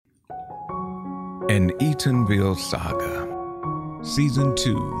An Eatonville Saga, Season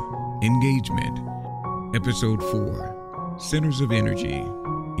 2, Engagement, Episode 4, Centers of Energy,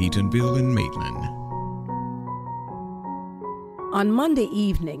 Eatonville and Maitland. On Monday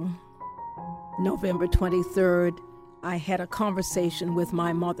evening, November 23rd, I had a conversation with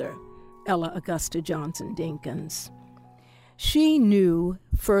my mother, Ella Augusta Johnson Dinkins. She knew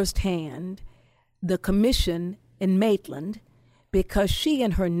firsthand the commission in Maitland because she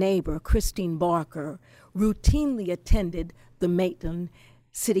and her neighbor, Christine Barker, routinely attended the Maitland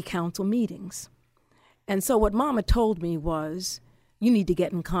City Council meetings. And so what Mama told me was, you need to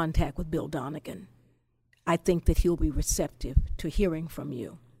get in contact with Bill Donegan. I think that he'll be receptive to hearing from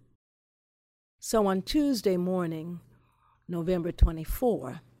you. So on Tuesday morning, November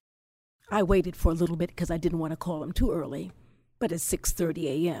 24, I waited for a little bit because I didn't want to call him too early, but at 6:30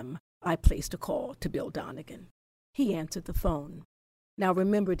 a.m., I placed a call to Bill Donegan. He answered the phone. Now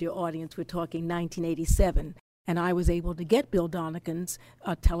remember, dear audience, we're talking 1987, and I was able to get Bill Donegan's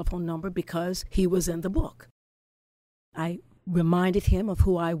telephone number because he was in the book. I reminded him of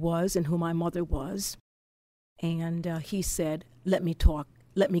who I was and who my mother was, and he said, let me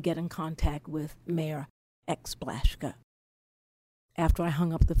get in contact with Mayor X. Blaschka. After I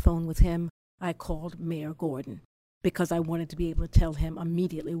hung up the phone with him, I called Mayor Gordon because I wanted to be able to tell him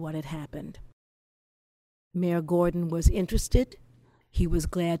immediately what had happened. Mayor Gordon was interested. He was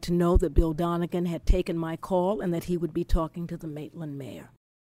glad to know that Bill Donegan had taken my call and that he would be talking to the Maitland mayor.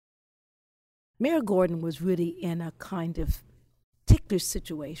 Mayor Gordon was really in a kind of ticklish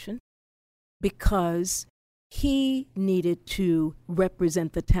situation because he needed to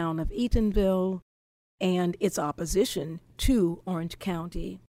represent the town of Eatonville and its opposition to Orange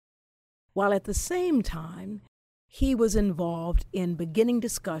County, while at the same time he was involved in beginning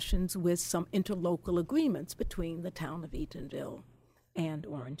discussions with some interlocal agreements between the town of Eatonville and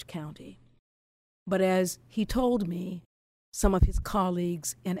Orange County. But as he told me, some of his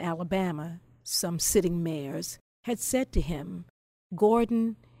colleagues in Alabama, some sitting mayors, had said to him,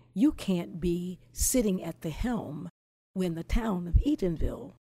 Gordon, you can't be sitting at the helm when the town of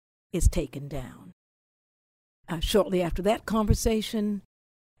Eatonville is taken down. Shortly after that conversation,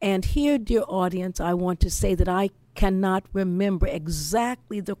 and here, dear audience, I want to say that I cannot remember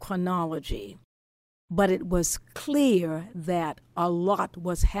exactly the chronology, but it was clear that a lot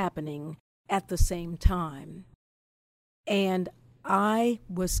was happening at the same time. And I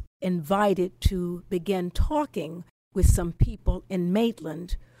was invited to begin talking with some people in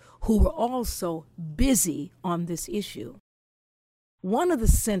Maitland who were also busy on this issue. One of the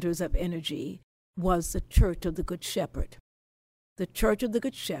centers of energy was the Church of the Good Shepherd. The Church of the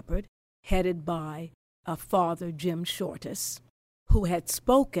Good Shepherd, headed by Father Jim Shortus, who had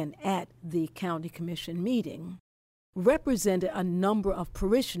spoken at the county commission meeting, represented a number of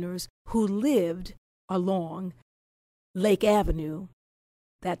parishioners who lived along Lake Avenue.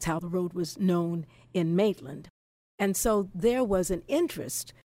 That's how the road was known in Maitland. And so there was an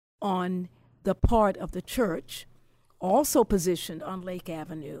interest on the part of the church, also positioned on Lake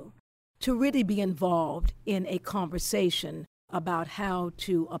Avenue, to really be involved in a conversation about how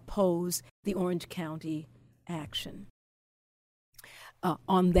to oppose the Orange County action.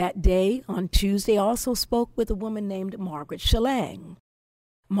 On that day, on Tuesday, I also spoke with a woman named Margaret Shallang.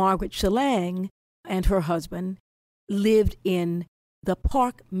 Margaret Shallang and her husband lived in the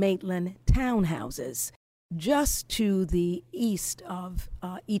Park Maitland townhouses, just to the east of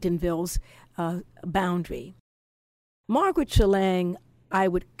Eatonville's boundary. Margaret Shallang I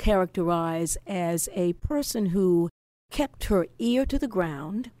would characterize as a person who kept her ear to the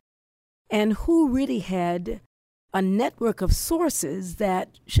ground and who really had a network of sources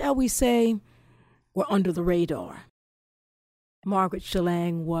that, shall we say, were under the radar. Margaret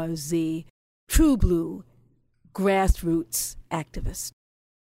Shallang was the true blue grassroots activist,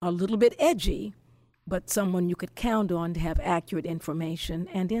 a little bit edgy, but someone you could count on to have accurate information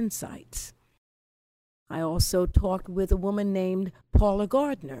and insights. I also talked with a woman named Paula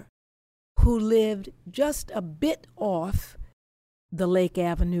Gardner, who lived just a bit off the Lake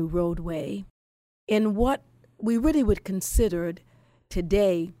Avenue roadway in what we really would consider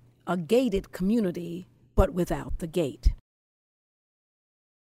today a gated community, but without the gate.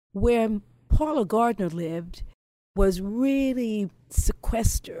 Where Paula Gardner lived was really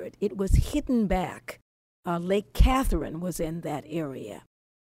sequestered. It was hidden back. Lake Catherine was in that area.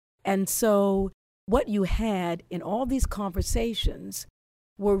 And so what you had in all these conversations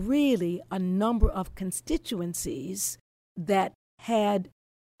were really a number of constituencies that had,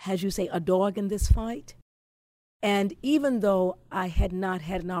 as you say, a dog in this fight. And even though I had not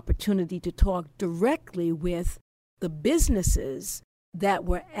had an opportunity to talk directly with the businesses that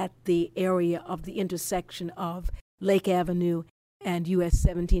were at the area of the intersection of Lake Avenue and US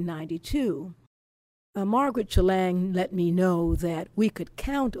 1792, Margaret Chalang let me know that we could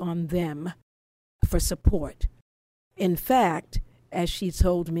count on them for support. In fact, as she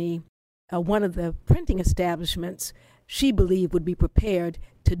told me, one of the printing establishments she believed would be prepared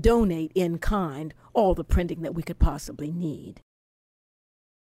to donate in kind all the printing that we could possibly need.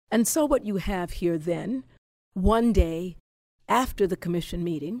 And so what you have here then, one day after the commission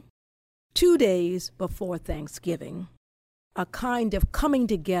meeting, 2 days before Thanksgiving, a kind of coming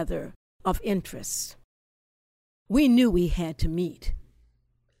together of interests. We knew we had to meet,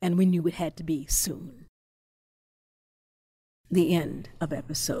 and we knew it had to be soon. The end of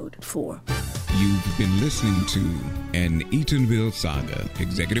episode 4. You've been listening to An Eatonville Saga.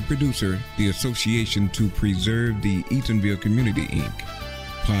 Executive producer, the Association to Preserve the Eatonville Community, Inc.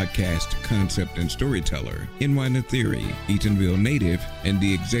 Podcast concept and storyteller, Inwana Theory, Eatonville native, and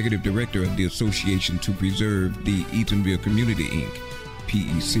the executive director of the Association to Preserve the Eatonville Community, Inc.,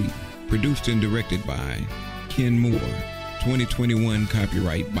 PEC. Produced and directed by Ken Moore. 2021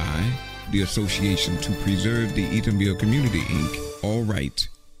 copyright by the Association to Preserve the Eatonville Community, Inc., all rights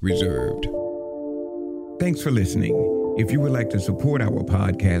reserved. Thanks for listening. If you would like to support our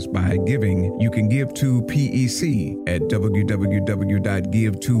podcast by giving, you can give to PEC at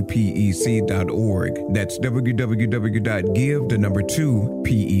www.give2pec.org. That's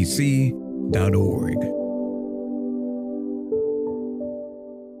www.give2pec.org.